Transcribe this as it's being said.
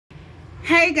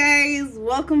Hey guys,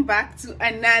 welcome back to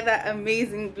another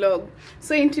amazing vlog.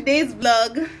 So in today's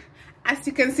vlog, as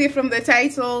you can see from the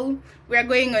title, we are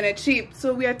going on a trip.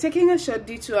 So we are taking a short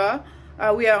detour.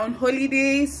 We are on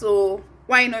holiday, so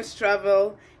why not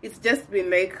travel? It's just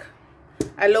been like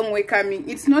a long way coming.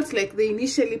 It's not like the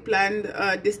initially planned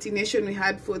destination we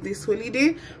had for this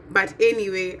holiday, but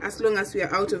anyway, as long as we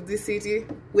are out of this city,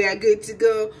 we are good to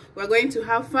go. We're going to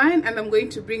have fun, and I'm going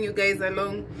to bring you guys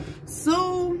along.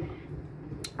 So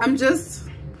I'm just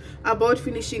about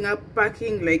finishing up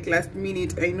packing like last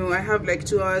minute. I know I have like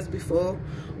 2 hours before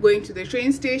going to the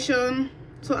train station,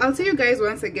 so I'll see you guys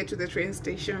once I get to the train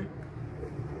station.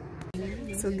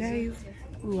 So guys,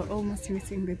 we were almost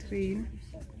missing the train,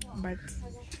 but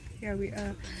here we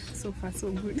are. So far so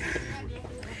good.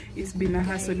 It's been a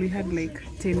hassle. We had like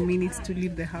 10 minutes to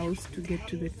leave the house to get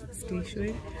to the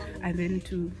station and then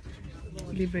to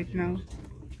leave right now,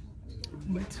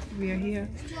 but we are here.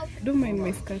 I don't mind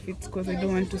my scarf, it's because I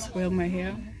don't want to spoil my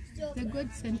hair. The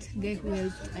God sent guy who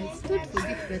helped. I still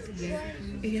forget that guy.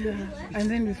 Yeah, and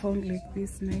then we found like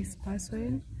this nice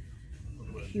person.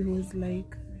 He was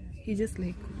like, he just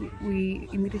like, we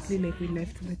immediately like we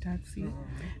left the taxi.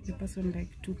 The person like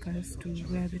took us to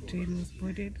where the train was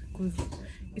boarded, because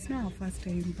it's not our first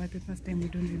time, but the first time we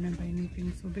don't remember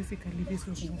anything. So basically this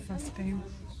was our first time.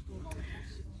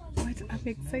 But I'm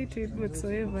excited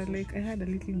whatsoever. Like I had a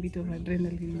little bit of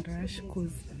adrenaline rush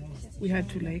because we had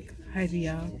to like hurry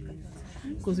up,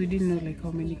 because we didn't know like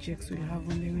how many checks we'll have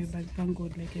on the way, but thank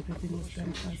God like everything was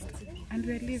done fast and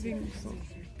we're leaving. So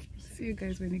see you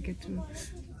guys when you get to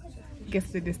guess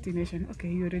the destination. Okay,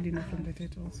 you already know from the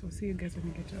title, so see you guys when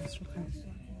you get to Astrakhan.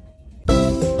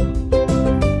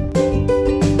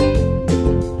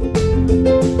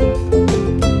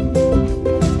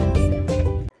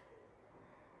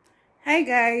 Hi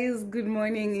guys, good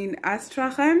morning in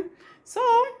Astrakhan. So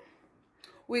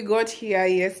we got here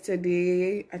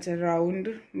yesterday at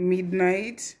around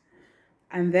midnight,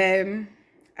 and then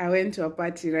I went to a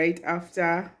party right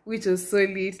after, which was so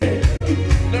lit. Let's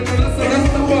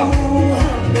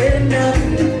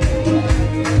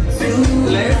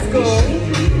go.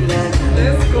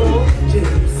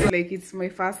 Like it's my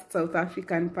first South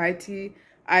African party,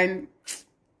 and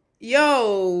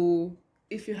yo,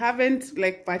 if you haven't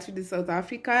like partied with South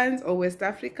Africans or West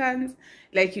Africans,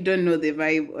 like you don't know the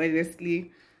vibe,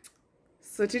 honestly.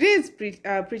 So today is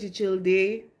pretty chill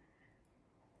day.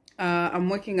 I'm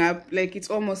waking up, like it's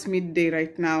almost midday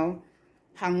right now.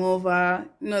 Hangover,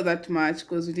 not that much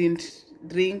because we didn't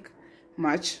drink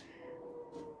much.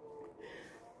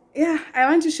 Yeah, I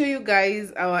want to show you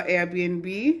guys our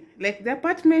Airbnb. Like the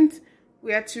apartment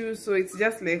we are to, so it's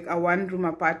just like a 1-room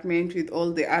apartment with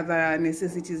all the other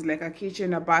necessities like a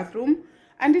kitchen, a bathroom,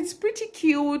 and it's pretty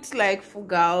cute. Like for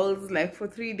girls, like for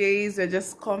 3 days we're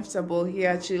just comfortable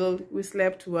here, chilled. We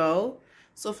slept well.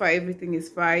 So far everything is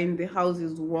fine. The house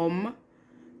is warm.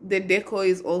 The decor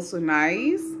is also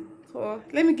nice. So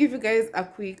let me give you guys a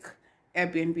quick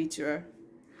Airbnb tour.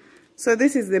 So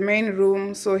this is the main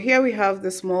room. So here we have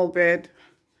the small bed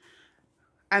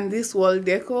and this wall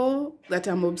decor that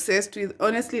I'm obsessed with.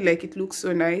 Honestly, like it looks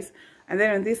so nice. And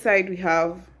then on this side we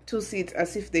have 2 seats,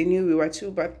 as if they knew we were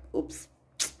 2, but oops.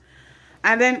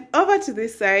 And then over to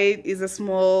this side is a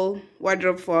small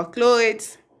wardrobe for our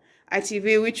clothes, a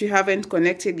TV which we haven't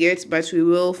connected yet, but we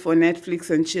will for Netflix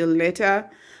and chill later.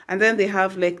 And then they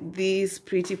have like these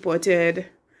pretty potted,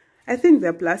 I think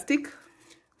they're plastic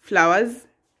flowers.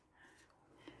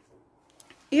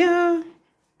 Yeah,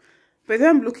 but then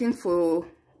I'm looking for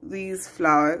these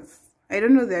flowers. I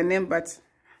don't know their name, but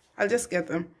I'll just get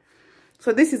them.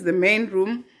 So this is the main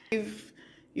room. If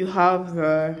you have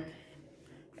the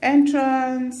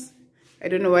entrance, I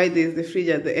don't know why there's the fridge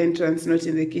at the entrance, not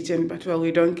in the kitchen, but well,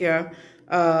 we don't care.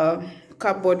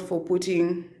 Cupboard for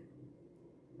putting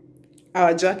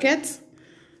our jackets.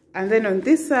 And then on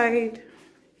this side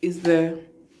is the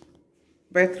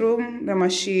bathroom, the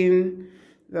machine,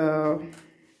 the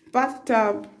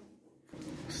bathtub.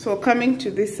 So coming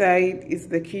to this side is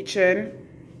the kitchen.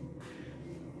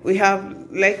 We have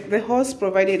like the host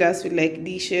provided us with like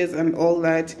dishes and all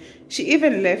that. She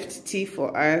even left tea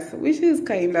for us, which is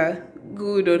kind of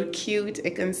good or cute,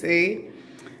 I can say.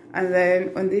 And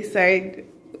then on this side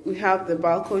we have the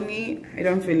balcony. I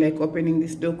don't feel like opening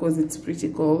this door because it's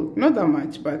pretty cold. Not that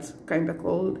much, but kind of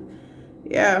cold.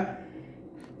 Yeah.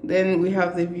 Then we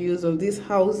have the views of these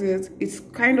houses. It's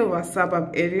kind of a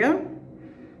suburb area,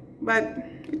 but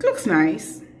it looks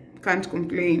nice. Can't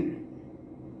complain.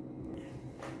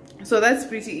 So that's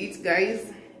pretty it,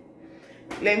 guys.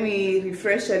 Let me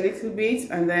refresh a little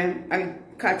bit and then I'll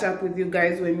catch up with you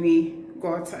guys when we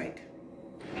go outside.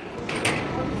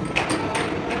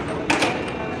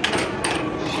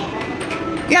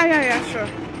 Yeah, sure.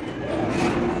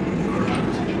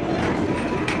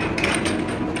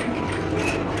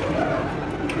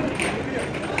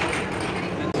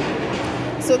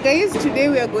 So guys, today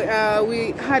we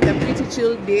had a pretty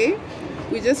chill day.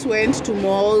 We just went to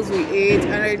malls, we ate,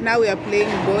 and right now we are playing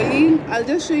bowling. I'll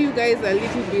just show you guys a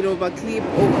little bit of a clip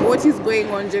of what is going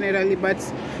on generally, but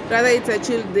rather it's a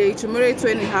chill day. Tomorrow it's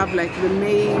when we have like the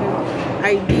main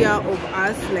idea of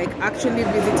us like actually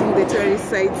visiting the tourist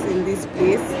sites in this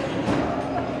place.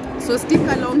 So stick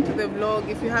along to the vlog.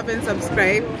 If you haven't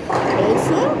subscribed,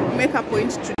 also make a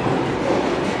point to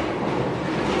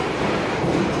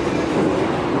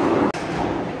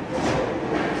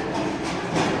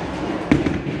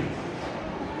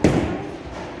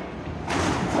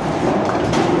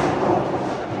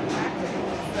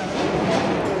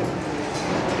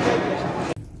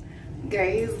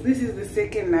guys, this is the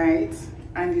second night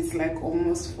and it's like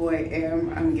almost 4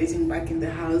 AM. I'm getting back in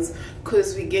the house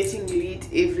because we're getting lit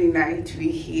every night we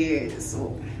here,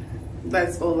 so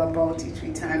that's all about it.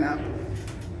 We turn up.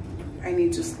 I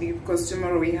need to sleep because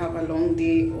tomorrow we have a long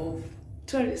day of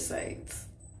tourist sites.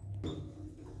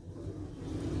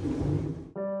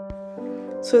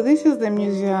 So this is the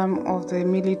museum of the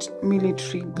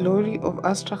military glory of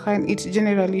Astrakhan. It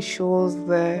generally shows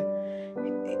the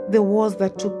wars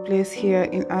that took place here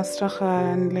in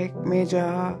Astrakhan, like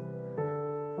major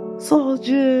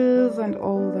soldiers and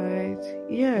all that.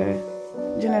 Yeah,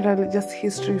 generally just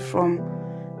history from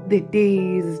the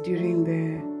days during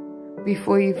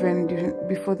before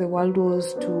the world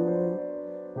wars to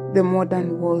the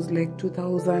modern wars, like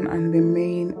 2000, and the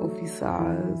main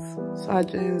officers,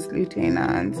 sergeants,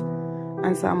 lieutenants,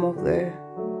 and some of the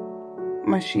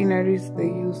machineries they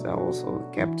used are also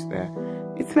kept there.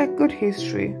 It's like good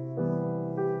history.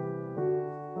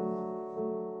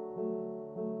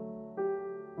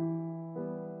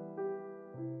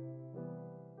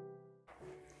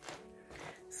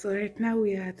 So right now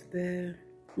we are at the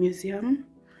museum.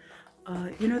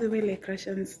 You know the way like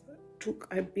Russians took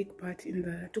a big part in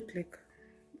the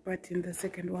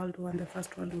Second World War and the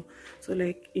First World War. So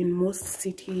like in most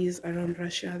cities around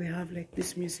Russia, they have like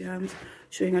these museums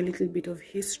showing a little bit of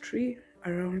history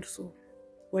around. So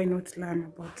why not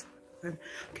learn about them?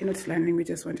 Okay, not learning, we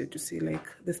just wanted to see like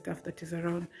the stuff that is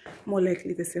around. More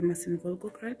likely the same as in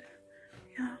Volgograd.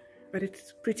 Yeah, but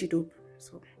it's pretty dope.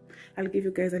 So I'll give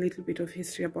you guys a little bit of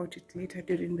history about it later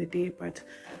during the day, but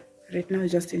right now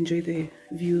just enjoy the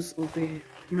views of the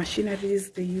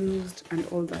machineries they used and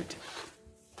all that.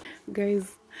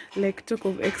 Guys, like talk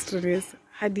of extraness,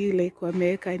 hadi like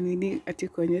wameweka nini ati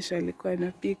kuonyesha alikuwa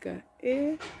anapika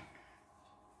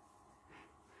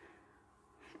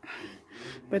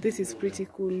But this is pretty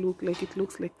cool. Look, like it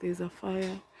looks like there's a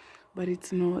fire, but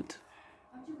it's not.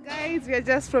 Guys, we are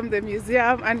just from the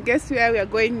museum, and guess where we are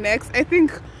going next? I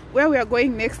think where we are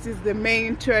going next is the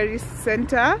main tourist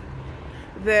center,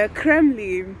 the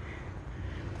Kremlin.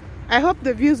 I hope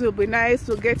the views will be nice.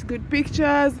 We'll get good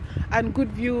pictures and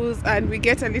good views, and we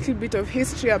get a little bit of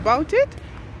history about it.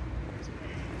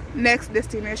 Next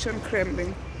destination,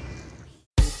 Kremlin.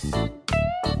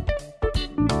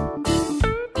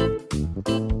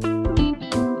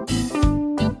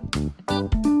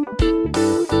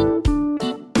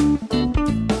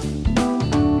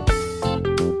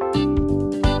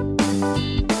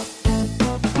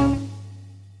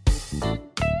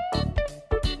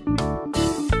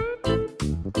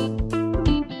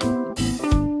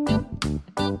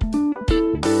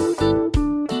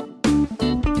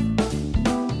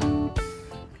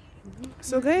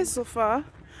 So guys, so far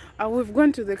we've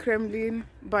gone to the Kremlin,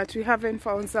 but we haven't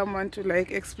found someone to like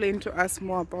explain to us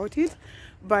more about it.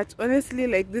 But honestly,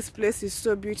 like this place is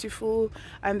so beautiful,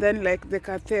 and then like the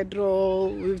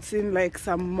cathedral, we've seen like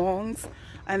some monks,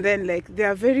 and then like there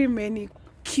are very many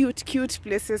cute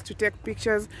places to take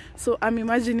pictures. So I'm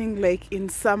imagining like in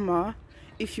summer,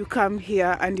 if you come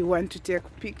here and you want to take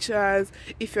pictures,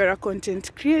 if you're a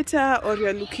content creator or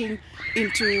you're looking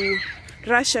into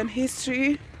Russian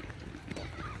history,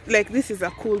 like this is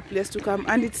a cool place to come.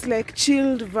 And it's like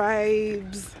chilled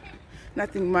vibes,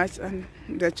 nothing much, and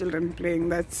the children playing.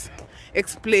 That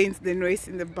explains the noise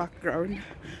in the background.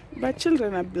 But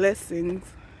children are blessings,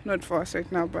 not for us right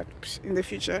now, but in the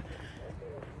future.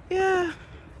 Yeah,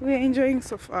 we're enjoying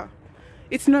so far.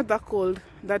 It's not that cold.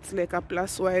 That's like a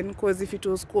 +1, because if it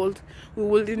was cold we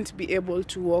wouldn't be able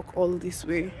to walk all this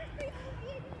way.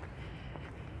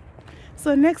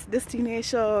 So next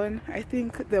destination, I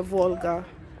think the Volga.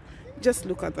 Just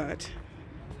look at that.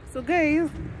 So guys,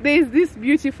 there is this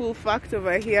beautiful fact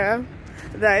over here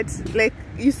that, like,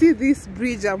 you see this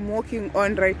bridge I'm walking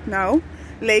on right now,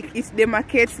 like it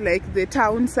demarcates like the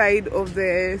town side of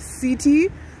the city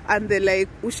and the like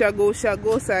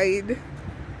Ushago side,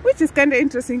 which is kind of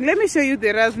interesting. Let me show you the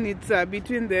Raznitsa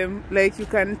between them. Like you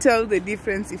can tell the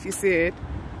difference if you see it.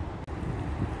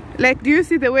 Like, do you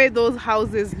see the way those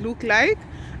houses look like?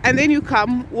 And then you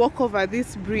come walk over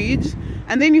this bridge,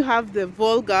 and then you have the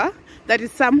Volga that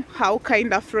is somehow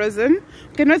kind of frozen.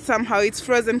 Okay, not somehow, it's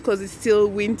frozen because it's still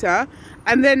winter.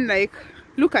 And then like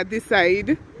look at this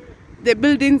side, the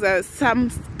buildings are some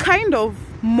kind of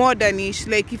modernish.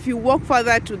 Like if you walk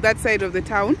further to that side of the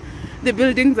town, the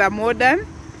buildings are modern.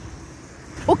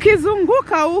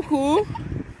 Ukizunguka huku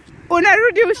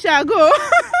unarudi Ushago.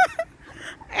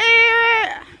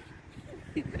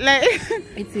 Like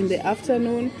it's in the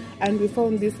afternoon and we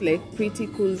found this like pretty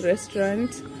cool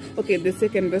restaurant. Okay, the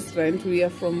second restaurant. We are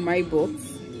from my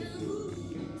box.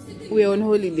 We are on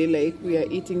holiday, like we are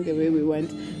eating the way we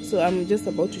want. So I'm just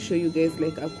about to show you guys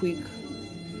like a quick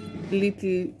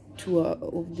little tour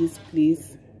of this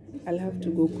place. I'll have to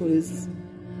go cause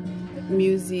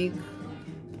music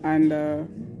and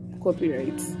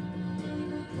copyrights.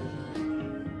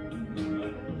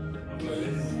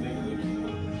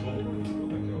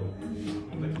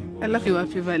 I love you.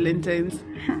 Happy Valentine's.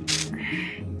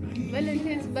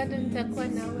 Valentine's bado nitakuwa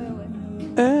na wewe.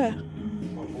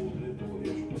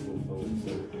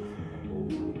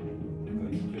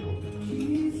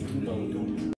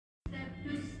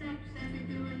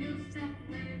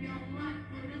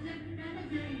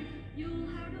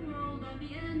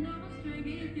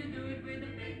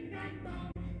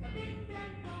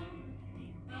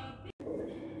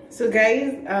 So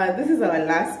guys, this is our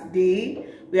last day.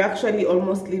 We're actually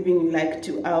almost leaving in like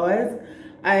 2 hours,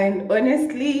 and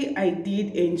honestly I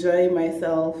did enjoy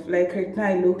myself. Like right now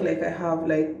I look like I have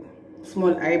like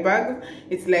small eye bag.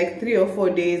 It's like 3 or 4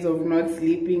 days of not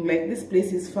sleeping. Like this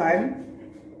place is fun,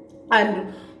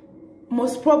 and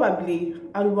most probably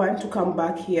I'll want to come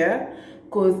back here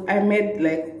because I made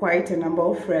like quite a number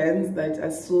of friends that are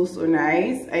so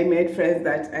nice. I made friends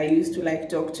that I used to like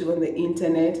talk to on the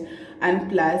internet,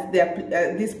 and plus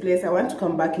this place I want to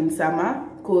come back in summer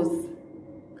because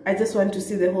I just want to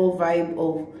see the whole vibe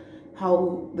of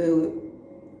how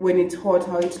when it's hot,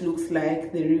 how it looks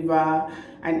like, the river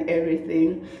and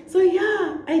everything. So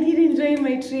yeah, I did enjoy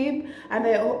my trip, and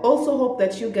I also hope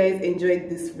that you guys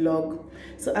enjoyed this vlog.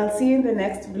 So I'll see you in the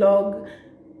next vlog.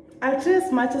 I'll try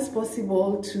as much as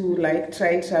possible to like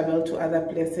travel to other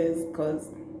places because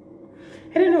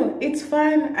I don't know, it's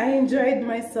fun. I enjoyed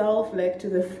myself like to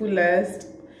the fullest.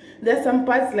 There's some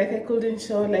parts like I couldn't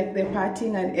show, like the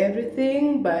partying and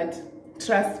everything, but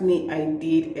trust me, I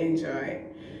did enjoy.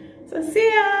 So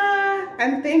see ya,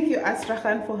 and thank you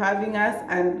Astrakhan for having us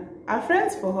and our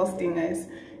friends for hosting us.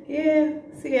 Yeah,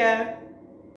 see ya.